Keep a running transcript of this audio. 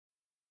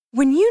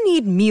When you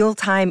need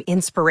mealtime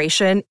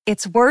inspiration,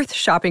 it's worth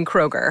shopping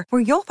Kroger,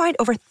 where you'll find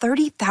over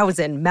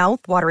 30,000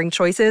 mouth-watering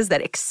choices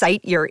that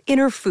excite your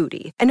inner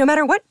foodie. And no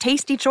matter what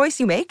tasty choice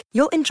you make,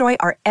 you'll enjoy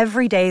our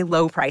everyday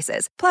low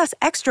prices, plus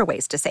extra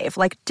ways to save,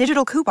 like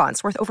digital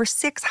coupons worth over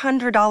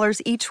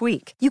 $600 each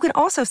week. You can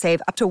also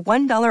save up to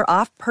 $1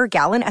 off per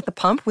gallon at the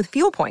pump with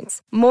fuel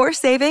points. More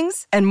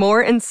savings and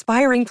more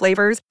inspiring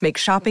flavors make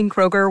shopping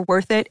Kroger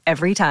worth it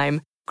every time.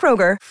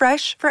 Kroger,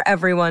 fresh for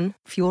everyone.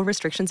 Fuel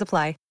restrictions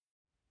apply.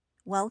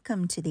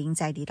 Welcome to the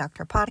Anxiety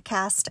Doctor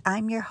podcast.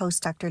 I'm your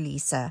host, Dr.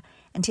 Lisa,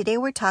 and today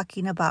we're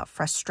talking about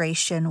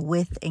frustration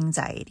with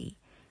anxiety.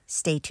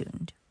 Stay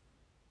tuned.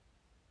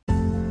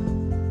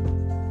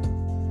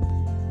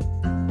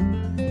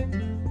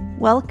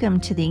 Welcome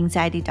to the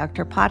Anxiety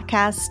Doctor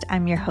podcast.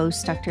 I'm your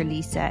host, Dr.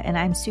 Lisa, and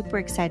I'm super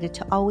excited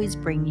to always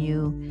bring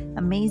you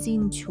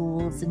amazing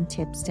tools and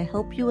tips to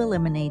help you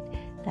eliminate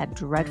that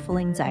dreadful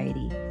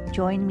anxiety.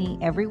 Join me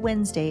every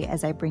Wednesday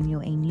as I bring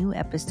you a new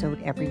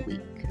episode every week.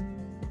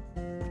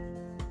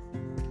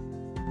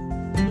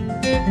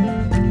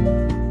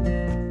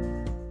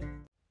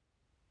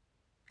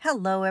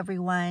 Hello,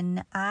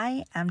 everyone.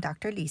 I am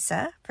Dr.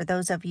 Lisa. For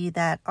those of you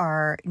that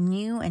are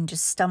new and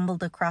just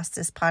stumbled across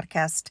this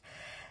podcast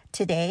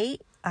today,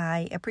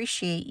 I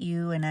appreciate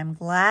you and I'm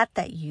glad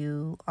that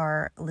you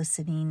are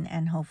listening,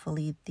 and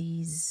hopefully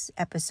these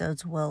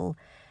episodes will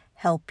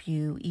help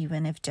you,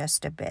 even if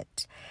just a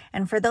bit.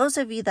 And for those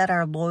of you that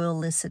are loyal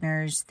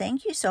listeners,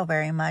 thank you so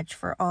very much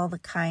for all the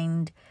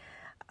kind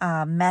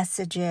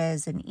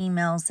messages and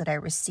emails that I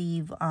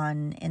receive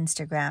on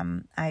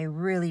Instagram. I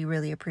really,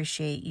 really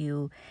appreciate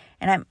you.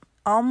 And I'm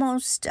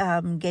almost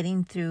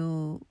getting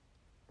through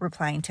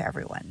replying to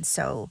everyone.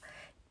 So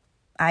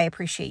I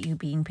appreciate you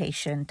being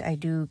patient. I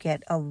do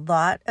get a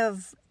lot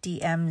of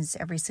DMs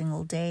every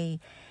single day,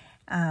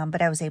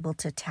 but I was able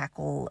to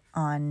tackle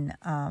on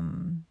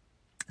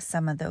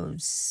some of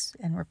those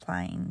and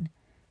replying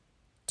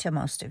to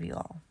most of you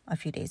all a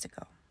few days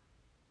ago.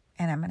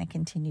 And I'm going to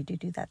continue to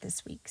do that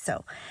this week.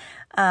 So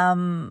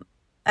I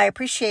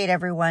appreciate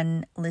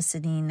everyone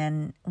listening.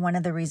 And one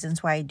of the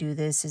reasons why I do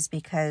this is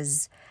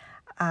because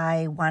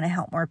I want to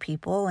help more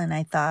people. And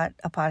I thought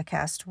a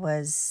podcast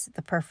was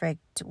the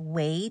perfect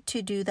way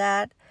to do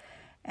that.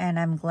 And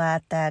I'm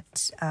glad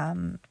that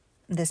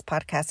this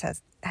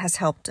podcast has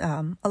helped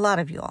a lot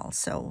of you all.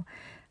 So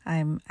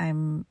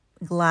I'm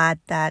glad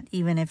that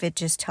even if it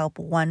just helped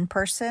one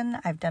person,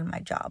 I've done my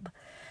job.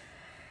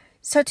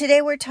 So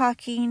today we're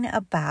talking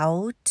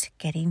about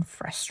getting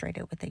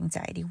frustrated with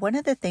anxiety. One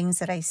of the things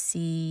that I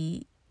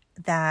see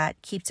that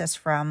keeps us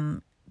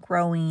from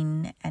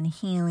growing and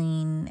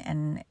healing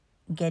and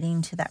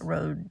getting to that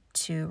road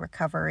to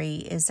recovery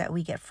is that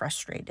we get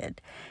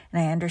frustrated.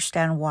 And I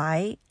understand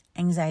why.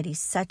 Anxiety is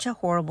such a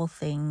horrible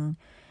thing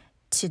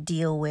to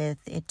deal with.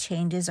 It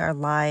changes our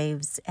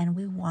lives and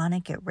we want to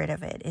get rid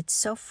of it. It's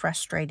so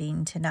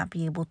frustrating to not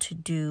be able to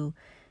do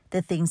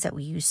the things that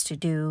we used to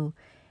do.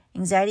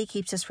 Anxiety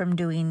keeps us from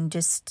doing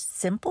just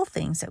simple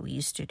things that we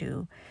used to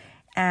do.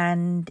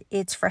 And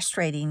it's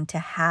frustrating to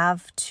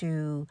have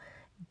to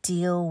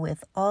deal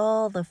with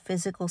all the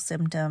physical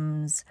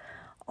symptoms,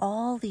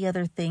 all the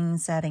other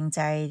things that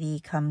anxiety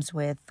comes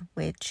with,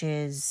 which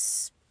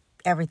is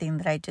everything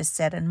that I just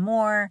said and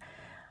more,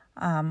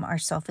 our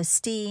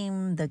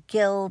self-esteem, the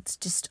guilt,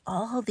 just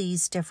all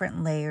these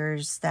different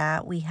layers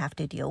that we have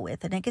to deal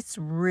with. And it gets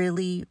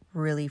really,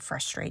 really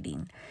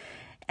frustrating.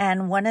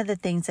 And one of the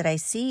things that I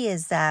see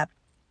is that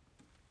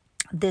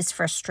this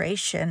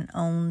frustration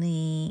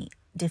only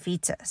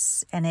defeats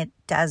us and it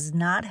does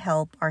not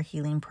help our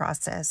healing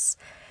process.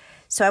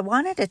 So I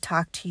wanted to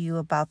talk to you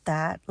about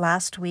that.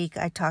 Last week,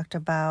 I talked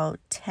about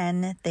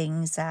 10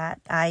 things that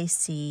I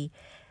see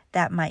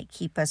that might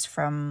keep us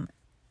from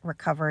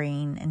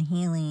recovering and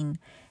healing.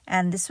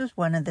 And this was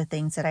one of the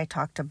things that I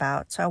talked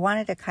about. So I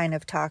wanted to kind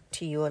of talk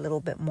to you a little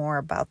bit more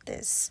about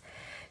this.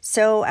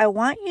 So I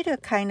want you to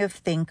kind of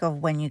think of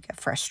when you get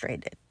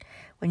frustrated.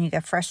 When you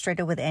get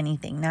frustrated with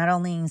anything, not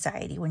only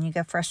anxiety, when you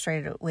get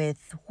frustrated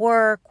with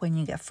work, when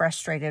you get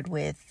frustrated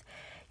with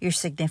your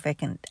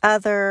significant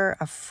other,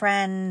 a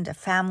friend, a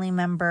family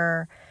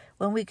member.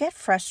 When we get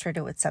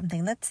frustrated with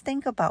something, let's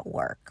think about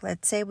work.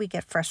 Let's say we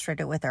get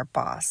frustrated with our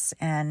boss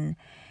and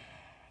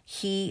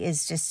he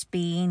is just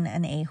being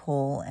an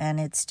a-hole and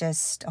it's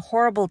just a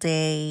horrible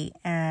day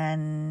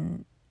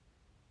and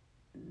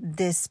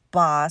this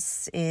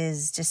boss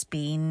is just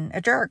being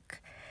a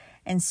jerk.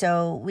 And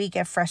so we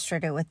get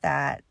frustrated with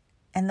that.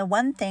 And the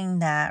one thing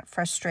that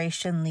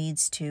frustration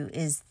leads to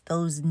is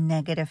those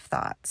negative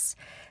thoughts.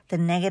 The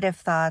negative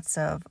thoughts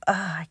of,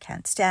 oh, I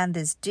can't stand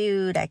this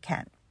dude. I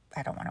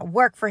don't want to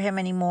work for him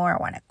anymore.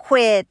 I want to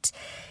quit.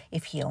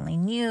 If he only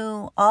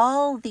knew.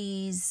 All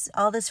this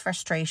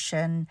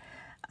frustration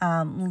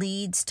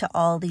leads to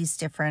all these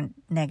different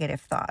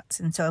negative thoughts.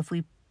 And so if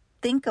we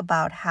think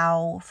about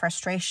how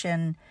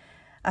frustration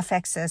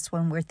affects us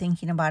when we're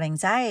thinking about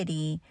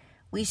anxiety,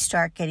 we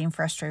start getting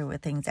frustrated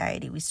with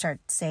anxiety. We start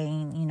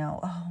saying,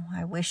 oh,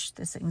 I wish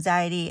this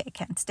anxiety, I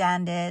can't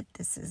stand it.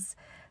 This is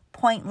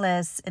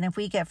pointless. And if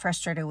we get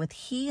frustrated with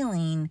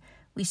healing,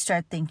 we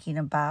start thinking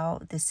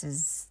about this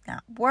is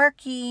not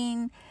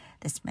working.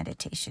 This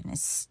meditation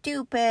is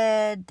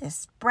stupid.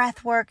 This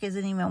breath work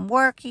isn't even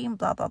working,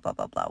 blah, blah, blah,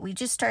 blah, blah. We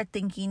just start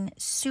thinking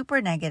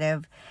super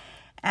negative,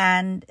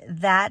 and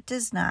that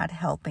does not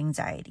help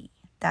anxiety.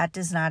 That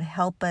does not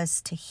help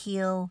us to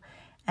heal,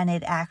 and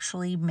it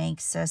actually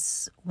makes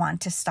us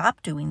want to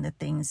stop doing the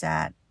things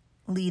that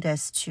lead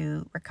us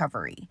to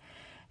recovery.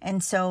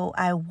 And so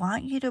I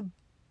want you to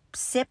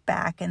sit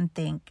back and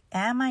think,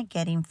 am I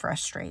getting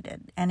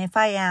frustrated? And if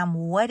I am,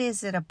 what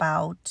is it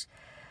about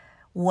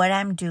what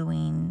I'm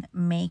doing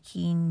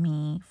making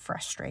me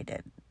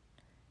frustrated?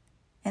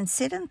 And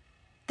sit and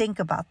think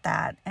about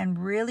that,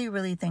 and really,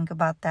 really think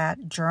about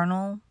that.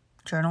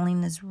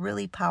 Journaling is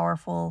really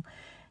powerful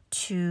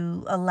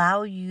to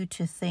allow you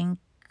to think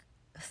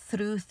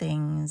through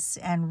things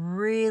and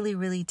really,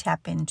 really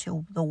tap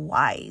into the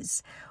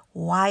whys.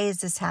 Why is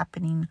this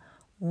happening?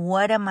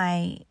 What am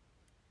I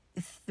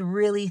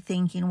really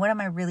thinking? What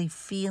am I really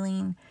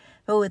feeling?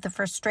 But with the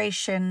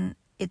frustration,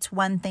 it's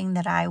one thing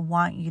that I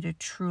want you to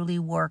truly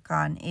work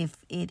on. If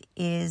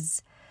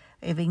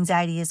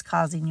anxiety is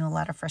causing you a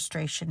lot of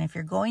frustration, if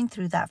you're going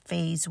through that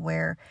phase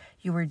where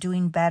you were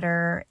doing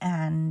better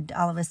and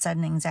all of a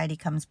sudden anxiety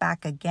comes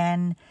back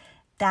again,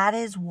 that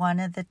is one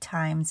of the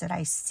times that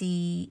I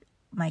see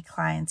my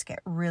clients get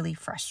really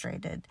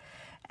frustrated.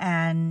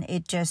 And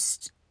it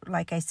just,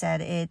 like I said,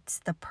 it's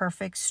the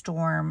perfect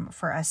storm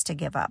for us to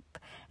give up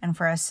and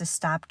for us to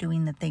stop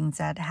doing the things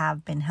that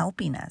have been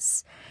helping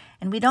us.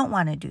 And we don't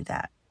want to do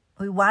that.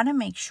 We want to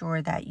make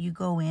sure that you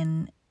go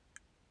in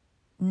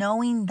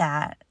knowing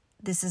that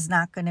this is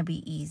not going to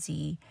be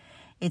easy.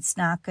 It's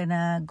not going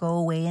to go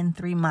away in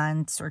 3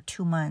 months or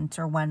 2 months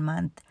or 1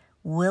 month.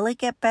 Will it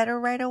get better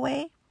right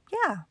away?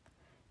 Yeah.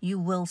 You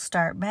will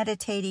start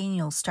meditating.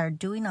 You'll start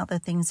doing all the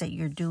things that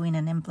you're doing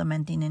and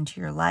implementing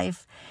into your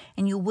life.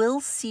 And you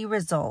will see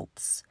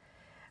results.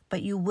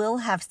 But you will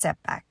have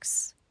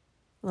setbacks.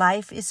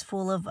 Life is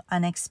full of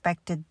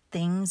unexpected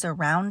things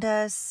around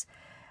us.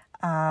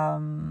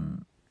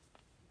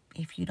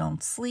 If you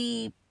don't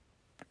sleep,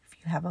 if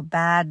you have a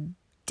bad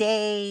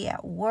day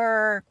at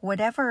work,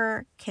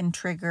 whatever can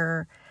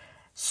trigger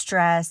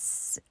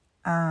stress,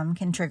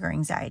 can trigger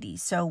anxiety.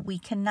 So we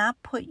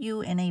cannot put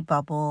you in a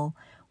bubble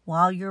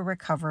while you're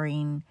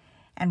recovering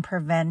and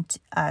prevent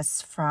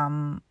us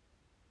from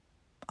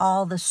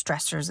all the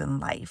stressors in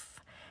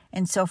life.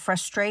 And so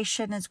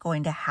frustration is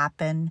going to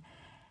happen.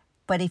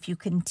 But if you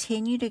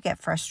continue to get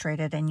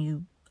frustrated and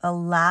you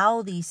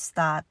allow these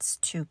thoughts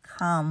to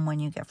come when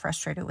you get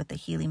frustrated with the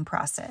healing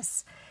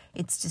process,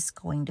 it's just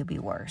going to be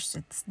worse.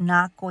 It's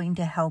not going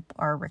to help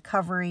our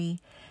recovery,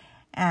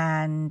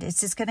 and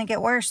it's just going to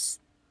get worse.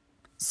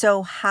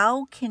 So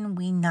how can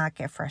we not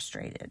get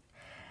frustrated?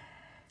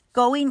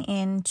 Going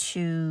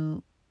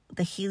into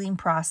the healing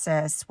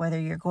process, whether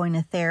you're going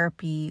to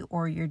therapy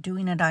or you're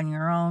doing it on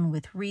your own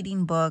with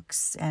reading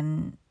books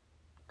and,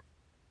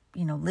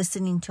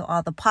 listening to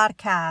all the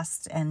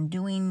podcasts and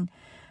doing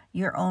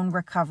your own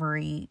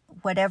recovery,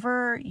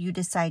 whatever you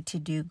decide to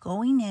do,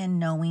 going in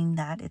knowing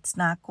that it's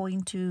not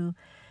going to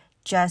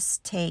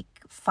just take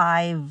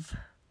 5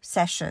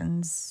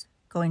 sessions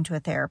going to a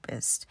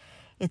therapist.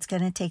 It's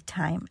going to take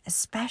time,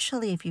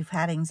 especially if you've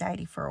had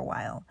anxiety for a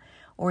while,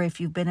 or if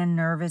you've been a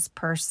nervous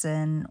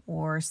person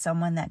or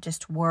someone that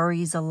just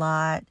worries a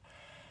lot.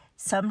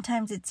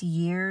 Sometimes it's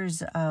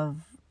years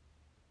of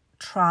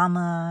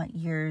trauma,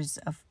 years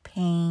of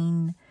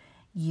pain,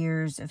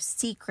 years of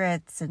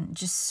secrets, and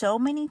just so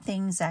many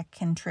things that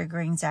can trigger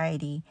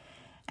anxiety.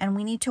 And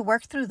we need to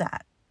work through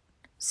that.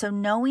 So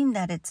knowing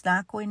that it's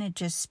not going to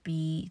just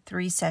be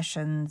 3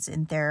 sessions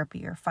in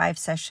therapy or 5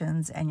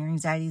 sessions and your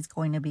anxiety is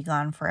going to be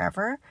gone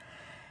forever,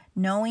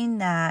 knowing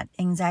that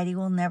anxiety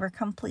will never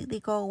completely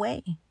go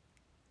away,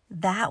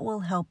 that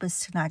will help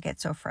us to not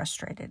get so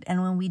frustrated.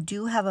 And when we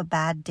do have a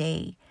bad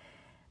day,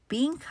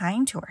 being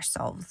kind to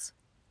ourselves.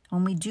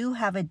 When we do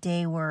have a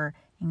day where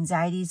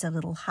anxiety is a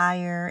little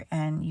higher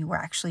and you were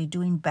actually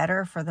doing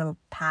better for the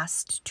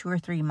past 2 or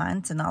 3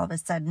 months, and all of a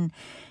sudden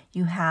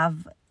you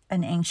have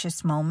an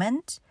anxious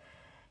moment,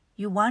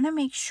 you want to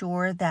make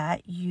sure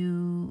that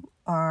you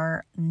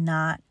are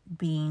not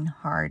being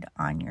hard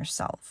on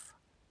yourself.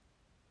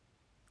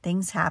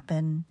 Things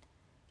happen.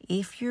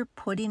 If you're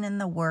putting in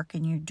the work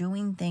and you're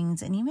doing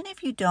things, and even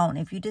if you don't,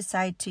 if you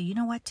decide to, you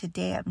know what,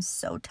 today I'm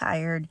so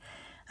tired,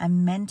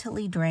 I'm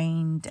mentally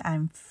drained,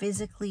 I'm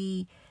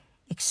physically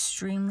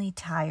extremely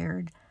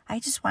tired, I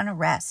just want to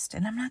rest,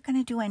 and I'm not going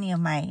to do any of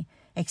my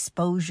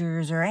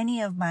exposures or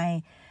any of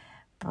my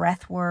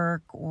breath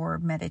work or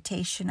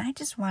meditation. I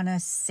just want to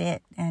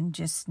sit and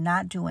just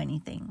not do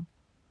anything.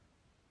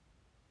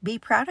 Be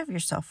proud of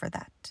yourself for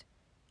that.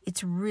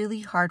 It's really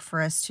hard for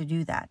us to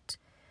do that.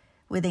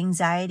 With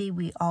anxiety,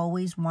 we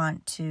always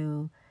want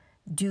to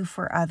do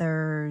for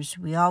others.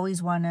 We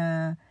always want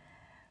to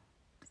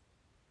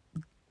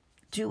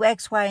do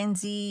X, Y, and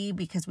Z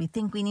because we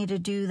think we need to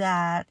do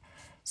that.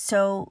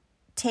 So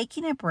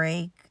taking a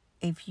break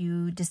if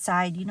you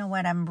decide, you know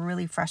what, I'm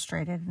really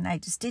frustrated and I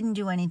just didn't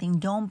do anything,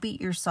 don't beat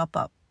yourself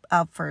up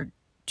for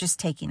just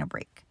taking a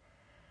break.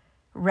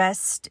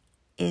 Rest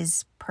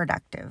is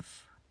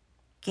productive.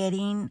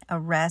 Getting a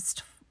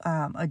rest,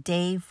 a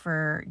day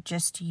for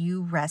just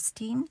you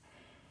resting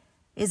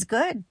is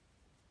good.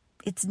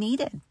 It's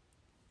needed.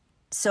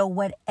 So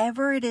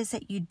whatever it is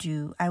that you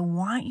do, I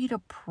want you to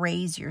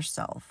praise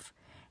yourself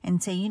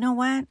and say, you know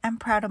what? I'm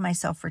proud of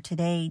myself for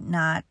today,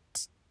 not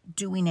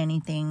doing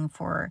anything,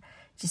 for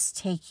just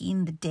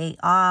taking the day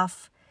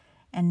off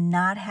and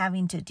not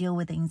having to deal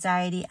with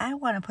anxiety. I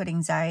want to put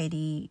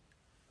anxiety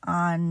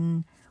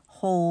on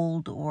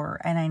hold,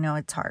 and I know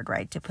it's hard,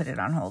 right, to put it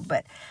on hold,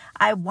 but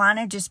I want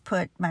to just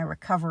put my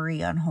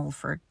recovery on hold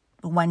for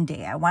one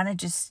day. I want to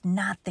just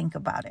not think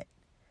about it.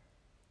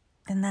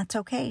 Then that's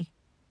okay.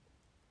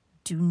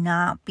 Do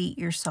not beat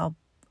yourself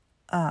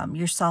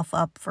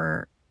up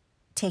for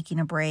taking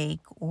a break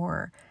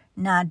or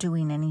not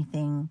doing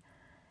anything.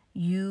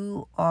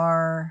 You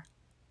are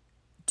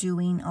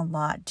doing a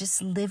lot.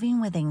 Just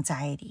living with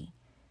anxiety.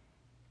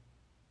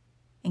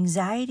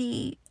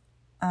 Anxiety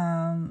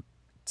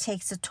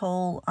takes a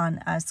toll on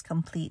us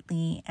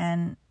completely.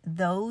 And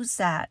those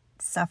that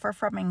suffer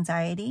from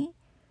anxiety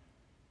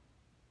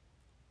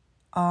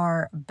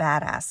are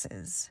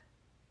badasses.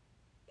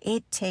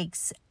 It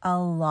takes a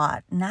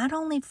lot, not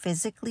only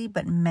physically,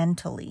 but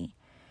mentally.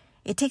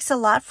 It takes a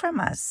lot from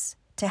us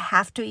to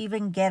have to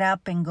even get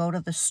up and go to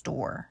the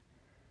store.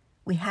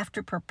 We have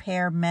to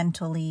prepare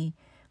mentally.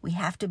 We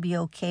have to be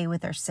okay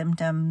with our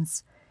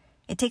symptoms.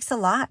 It takes a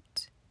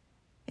lot.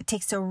 It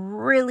takes a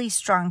really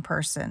strong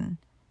person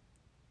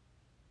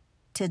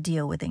to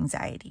deal with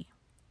anxiety.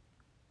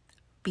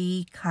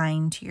 Be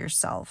kind to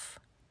yourself.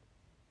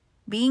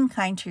 Being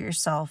kind to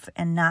yourself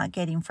and not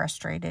getting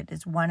frustrated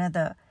is one of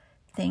the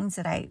things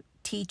that I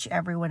teach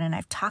everyone. And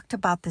I've talked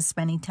about this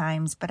many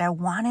times, but I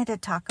wanted to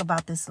talk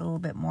about this a little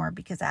bit more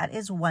because that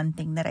is one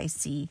thing that I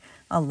see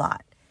a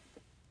lot.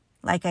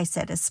 Like I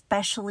said,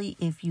 especially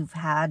if you've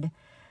had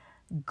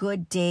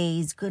good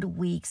days, good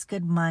weeks,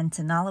 good months,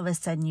 and all of a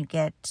sudden you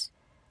get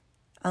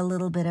a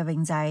little bit of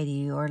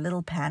anxiety or a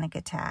little panic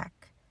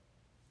attack.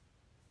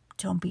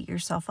 Don't beat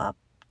yourself up.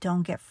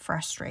 Don't get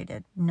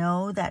frustrated.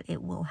 Know that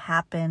it will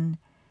happen,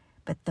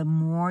 but the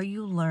more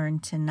you learn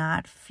to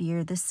not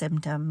fear the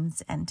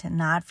symptoms and to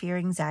not fear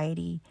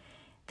anxiety,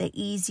 the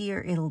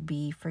easier it'll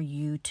be for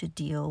you to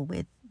deal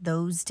with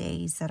those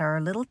days that are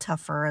a little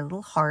tougher, a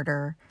little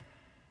harder,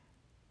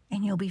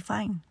 and you'll be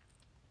fine.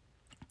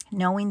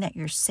 Knowing that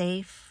you're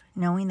safe,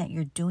 knowing that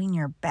you're doing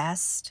your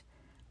best,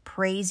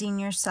 praising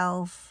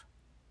yourself,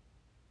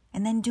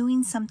 and then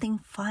doing something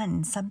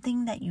fun,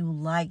 something that you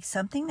like,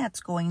 something that's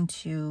going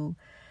to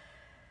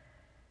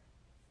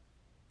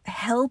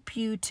help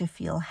you to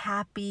feel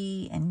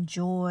happy and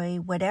joy,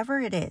 whatever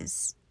it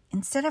is.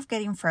 Instead of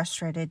getting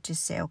frustrated,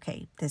 just say,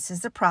 okay, this is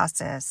the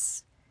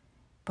process,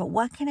 but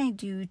what can I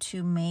do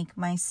to make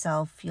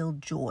myself feel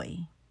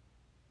joy?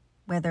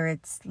 Whether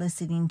it's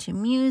listening to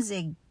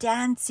music,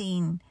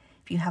 dancing,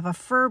 if you have a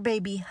fur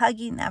baby,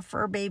 hugging that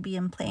fur baby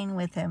and playing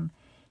with him.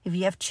 If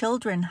you have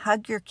children,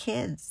 hug your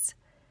kids.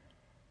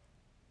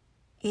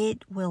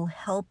 It will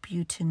help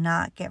you to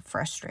not get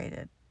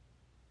frustrated.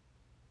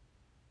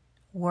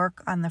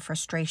 Work on the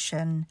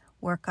frustration.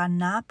 Work on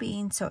not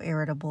being so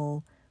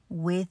irritable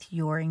with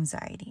your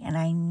anxiety. And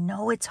I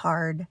know it's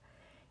hard.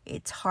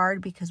 It's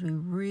hard because we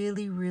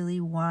really,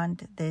 really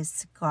want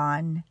this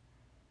gone.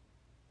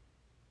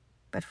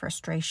 But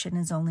frustration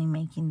is only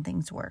making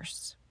things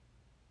worse.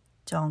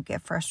 Don't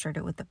get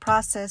frustrated with the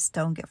process.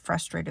 Don't get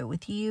frustrated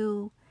with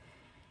you.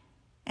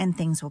 And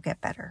things will get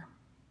better.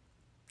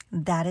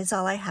 That is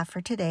all I have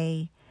for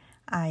today.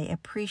 I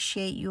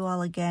appreciate you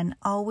all again.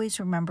 Always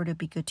remember to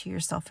be good to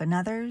yourself and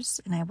others,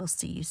 and I will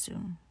see you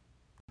soon.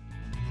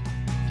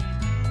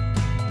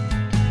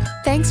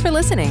 Thanks for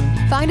listening.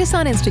 Find us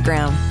on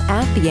Instagram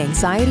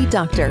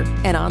 @TheAnxietyDoctor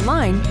and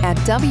online at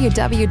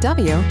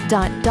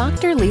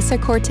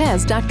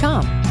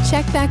www.drlisacortez.com.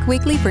 Check back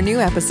weekly for new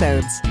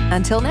episodes.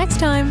 Until next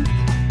time.